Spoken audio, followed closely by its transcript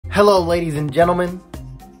Hello, ladies and gentlemen.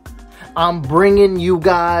 I'm bringing you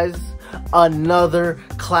guys another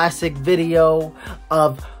classic video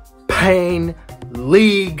of Pain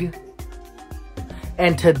League.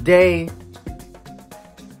 And today,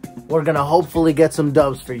 we're gonna hopefully get some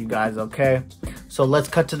dubs for you guys, okay? So let's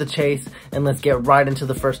cut to the chase and let's get right into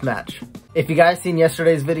the first match. If you guys seen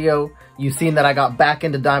yesterday's video, you've seen that I got back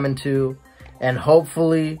into Diamond 2, and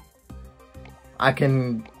hopefully I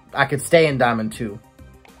could stay in Diamond 2.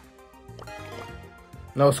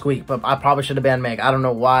 No squeak, but I probably should have banned Meg. I don't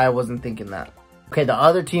know why I wasn't thinking that. Okay, the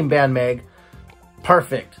other team banned Meg.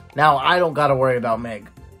 Perfect. Now I don't gotta worry about Meg.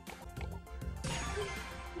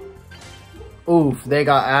 Oof, they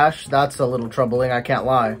got Ash. That's a little troubling, I can't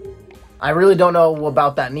lie. I really don't know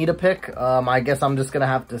about that Nita pick. I guess I'm just gonna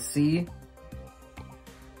have to see.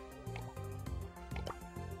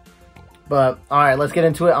 But alright, let's get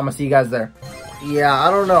into it. I'm gonna see you guys there. Yeah,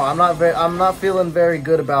 I don't know. I'm not feeling very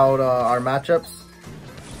good about our matchups.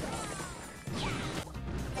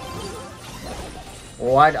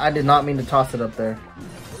 Oh, I did not mean to toss it up there.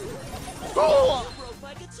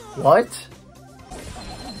 What?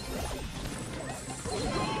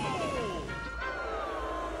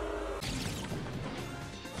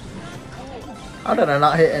 How did I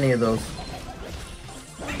not hit any of those?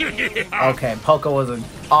 Okay, Poco was an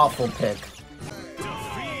awful pick.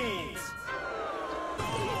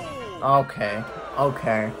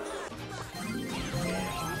 Okay.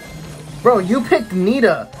 Bro, you picked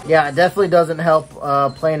Nita. Yeah, it definitely doesn't help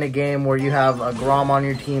playing a game where you have a Grom on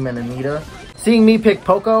your team and a Nita. Seeing me pick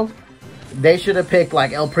Poco, they should have picked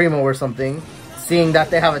like El Primo or something. Seeing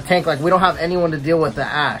that they have a tank, like we don't have anyone to deal with the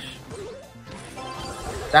Ashe.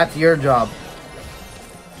 That's your job.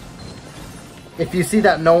 If you see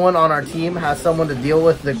that no one on our team has someone to deal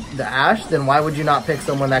with the Ashe, then why would you not pick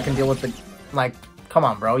someone that can deal with the, like, come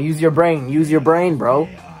on, bro. Use your brain. Use your brain, bro.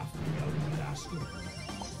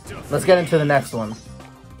 Let's get into the next one.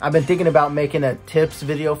 I've been thinking about making a tips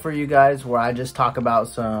video for you guys where I just talk about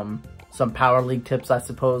some Power League tips, I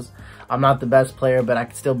suppose. I'm not the best player, but I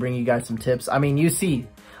can still bring you guys some tips. I mean, you see,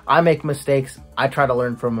 I make mistakes. I try to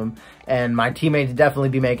learn from them. And my teammates definitely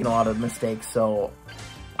be making a lot of mistakes. So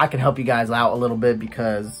I can help you guys out a little bit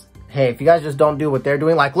because, hey, if you guys just don't do what they're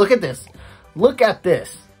doing, like, look at this. Look at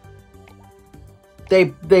this.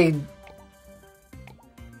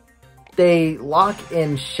 They lock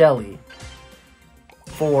in Shelly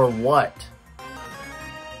for what?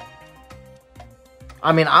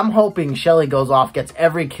 I mean, I'm hoping Shelly goes off, gets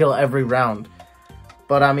every kill every round.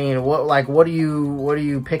 But I mean, what are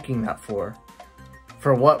you picking that for?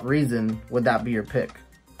 For what reason would that be your pick?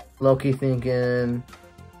 Loki thinking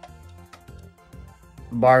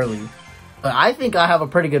Barley. But I think I have a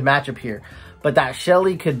pretty good matchup here. But that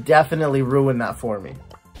Shelly could definitely ruin that for me.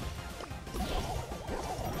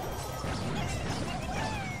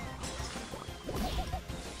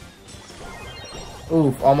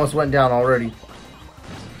 Oof, almost went down already.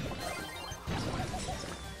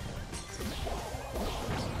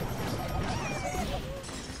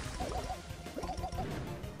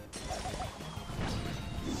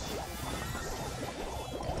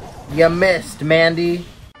 You missed, Mandy.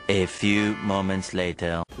 A few moments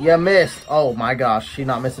later. You missed. Oh my gosh, she's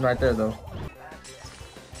not missing right there though.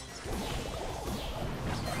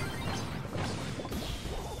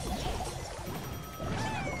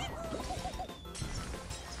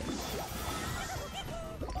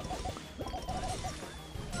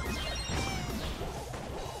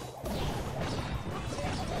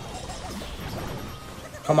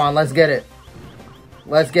 Come on, let's get it.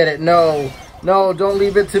 Let's get it. No, don't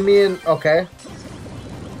leave it to me. And okay.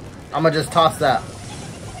 I'm gonna just toss that.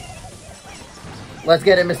 Let's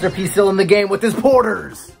get it. Mr. P still in the game with his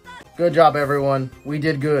porters. Good job, everyone. We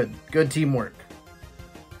did good. Good teamwork.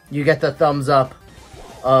 You get the thumbs up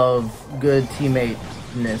of good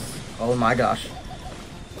teammate-ness. Oh my gosh.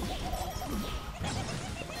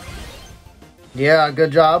 Yeah,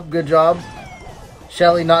 good job. Good job.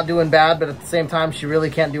 Shelly not doing bad, but at the same time, she really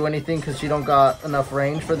can't do anything because she don't got enough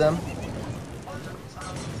range for them.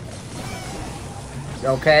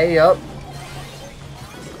 Okay, yep.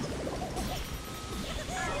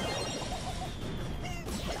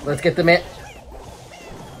 Let's get the man.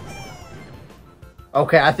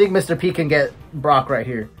 Okay, I think Mr. P can get Brock right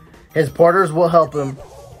here. His porters will help him.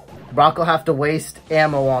 Brock will have to waste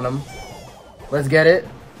ammo on him. Let's get it.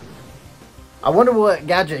 I wonder what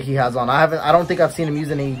gadget he has on. I don't think I've seen him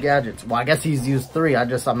use any gadgets. Well, I guess he's used 3.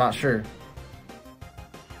 I'm not sure.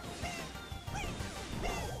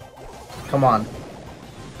 Come on.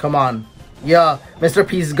 Come on. Yeah, Mr.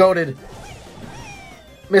 P's goated.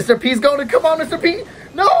 Mr. P's goated. Come on, Mr. P.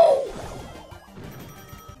 No!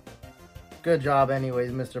 Good job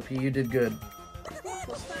anyways, Mr. P. You did good.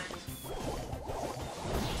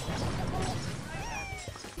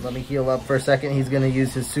 Let me heal up for a second. He's going to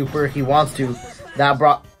use his super. He wants to. That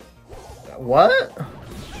brought... What?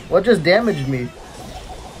 What just damaged me?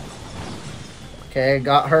 Okay,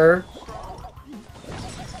 got her.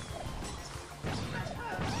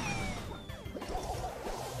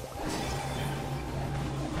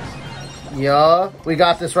 Yeah, we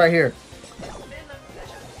got this right here.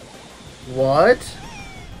 What?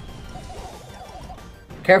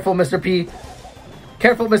 Careful, Mr. P.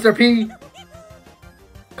 Careful, Mr. P.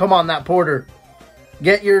 Come on, that porter.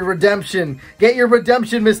 Get your redemption. Get your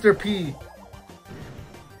redemption, Mr. P.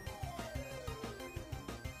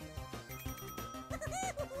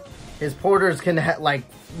 His porters can, like,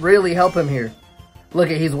 really help him here. Look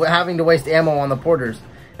at, he's having to waste ammo on the porters.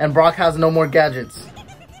 And Brock has no more gadgets.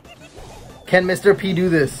 Can Mr. P do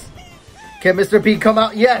this? Can Mr. P come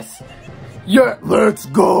out? Yes! Yeah, let's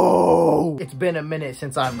go! It's been a minute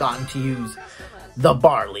since I've gotten to use the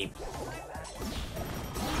barley.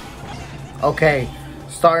 Okay,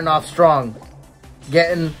 starting off strong.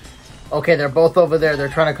 Getting... Okay, they're both over there. They're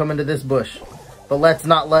trying to come into this bush. But let's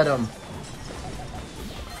not let them.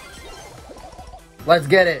 Let's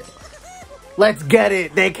get it. Let's get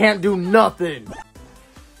it. They can't do nothing.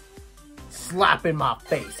 Slap in my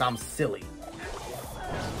face. I'm silly.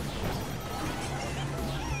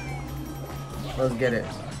 Let's get it.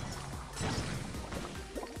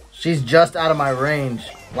 She's just out of my range.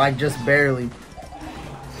 Like, just barely.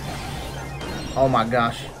 Oh my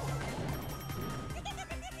gosh.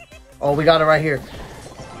 Oh, we got it right here.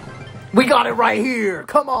 We got it right here.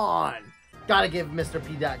 Come on. Gotta give Mr.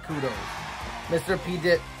 P that kudos. Mr. P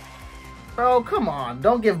did... Bro, come on.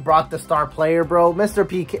 Don't give Brock the star player, bro. Mr.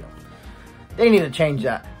 P... They need to change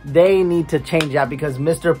that. They need to change that because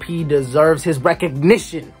Mr. P deserves his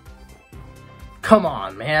recognition. Come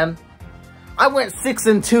on, man. I went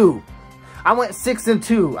 6-2. I went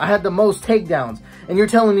 6-2. I had the most takedowns. And you're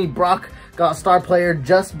telling me Brock got star player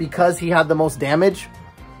just because he had the most damage?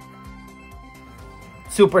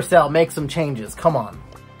 Supercell, make some changes. Come on.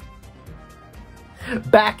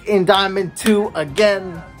 Back in Diamond 2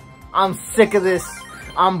 again. I'm sick of this.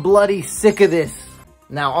 I'm bloody sick of this.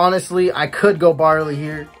 Now, honestly, I could go Barley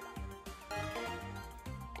here.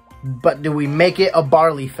 But do we make it a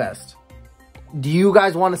Barley Fest? Do you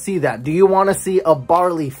guys want to see that? Do you want to see a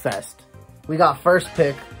Barley Fest? We got first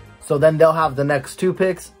pick. So then they'll have the next 2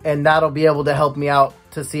 picks. And that'll be able to help me out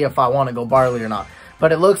to see if I want to go Barley or not.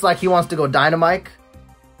 But it looks like he wants to go Dynamite.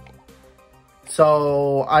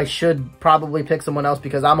 So I should probably pick someone else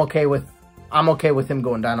because I'm okay with him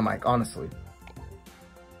going Dynamite, honestly.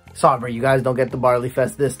 Sorry, you guys don't get the Barley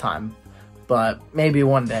Fest this time. But maybe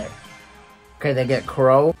one day. Okay, they get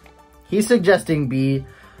Crow. He's suggesting B.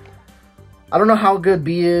 I don't know how good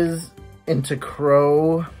B is into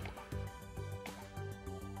Crow.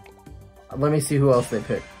 Let me see who else they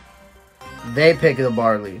pick. They pick the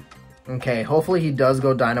Barley. Okay, hopefully he does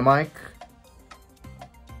go Dynamite.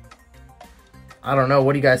 I don't know.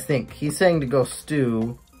 What do you guys think? He's saying to go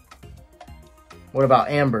Stu. What about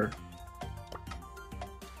Amber?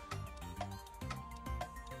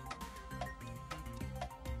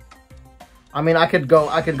 I mean, I could go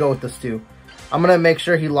with the Stu. I'm gonna make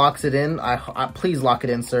sure he locks it in. Please lock it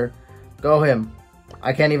in, sir. Go him.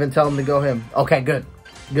 I can't even tell him to go him. Okay, good.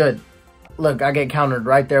 Good. Look, I get countered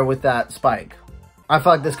right there with that spike. I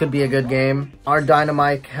feel like this could be a good game. Our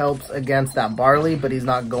Dynamite helps against that Barley, but he's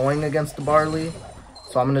not going against the Barley.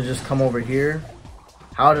 So I'm going to just come over here.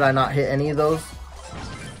 How did I not hit any of those?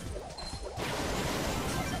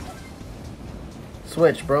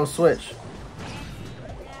 Switch, bro, switch.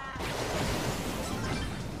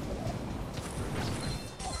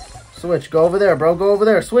 Switch, go over there, bro, go over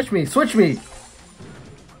there. Switch me, switch me.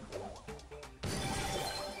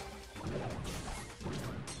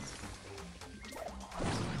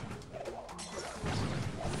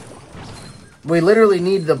 We literally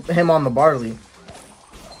need him on the Barley.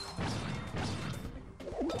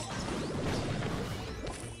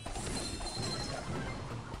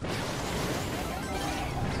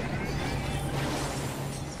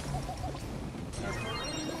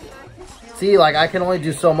 See, like, I can only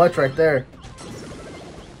do so much right there.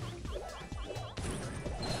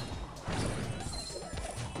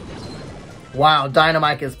 Wow,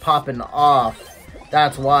 Dynamite is popping off.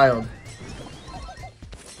 That's wild.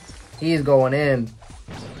 He's going in.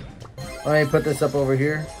 Let me put this up over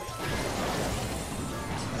here.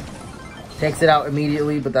 Takes it out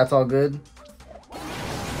immediately, but that's all good.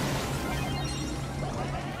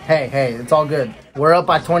 Hey, it's all good. We're up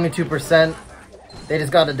by 22%. They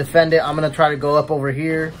just got to defend it. I'm going to try to go up over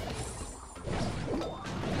here.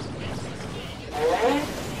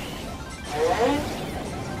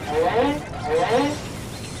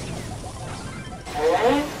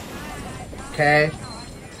 Okay.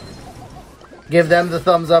 Give them the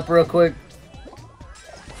thumbs up real quick.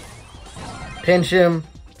 Pinch him.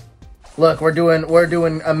 Look, we're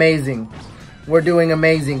doing amazing. We're doing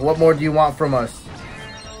amazing. What more do you want from us?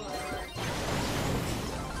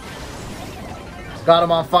 Got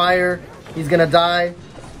him on fire. He's gonna die.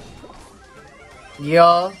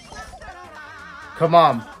 Yeah. Come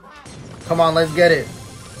on. Come on, let's get it.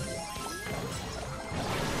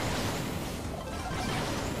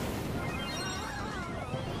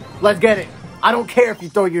 Let's get it. I don't care if you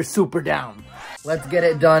throw your super down. Let's get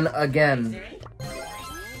it done again.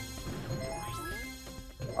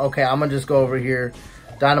 Okay, I'm gonna just go over here.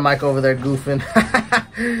 Dynamite over there goofing.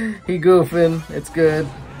 He goofing. It's good.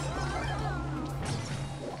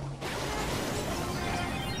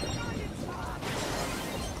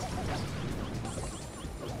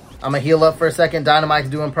 I'm gonna heal up for a second. Dynamite's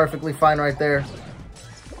doing perfectly fine right there.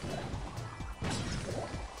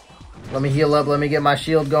 Let me heal up. Let me get my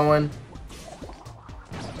shield going.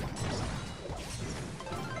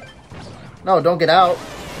 No, don't get out.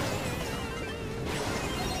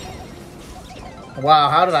 Wow,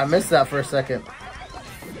 how did I miss that for a second?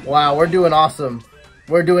 Wow, we're doing awesome.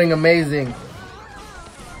 We're doing amazing.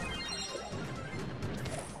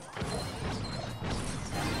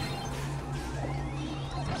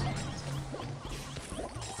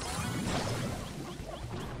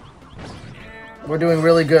 We're doing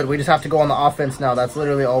really good. We just have to go on the offense now. That's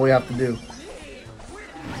literally all we have to do.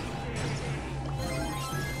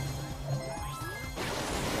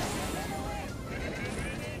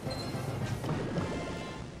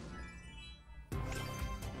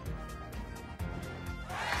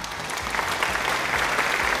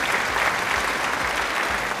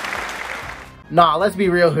 Nah, let's be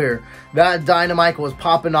real here. That Dynamite was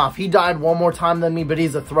popping off. He died one more time than me, but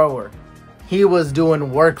he's a thrower. He was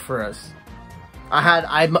doing work for us.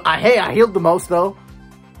 Hey, I healed the most though.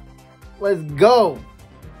 Let's go.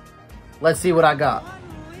 Let's see what I got.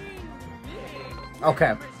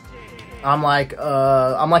 Okay. I'm like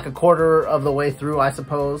a quarter of the way through, I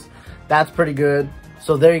suppose. That's pretty good.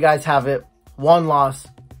 So there you guys have it. 1 loss,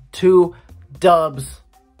 2 dubs.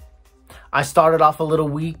 I started off a little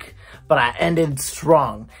weak, but I ended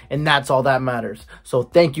strong, and that's all that matters. So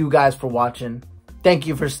thank you guys for watching. Thank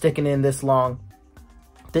you for sticking in this long.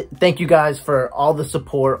 Thank you guys for all the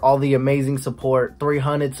support, all the amazing support.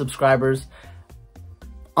 300 subscribers.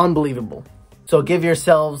 Unbelievable. So give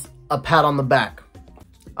yourselves a pat on the back.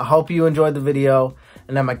 I hope you enjoyed the video,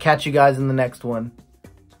 and I'm going to catch you guys in the next one.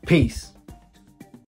 Peace.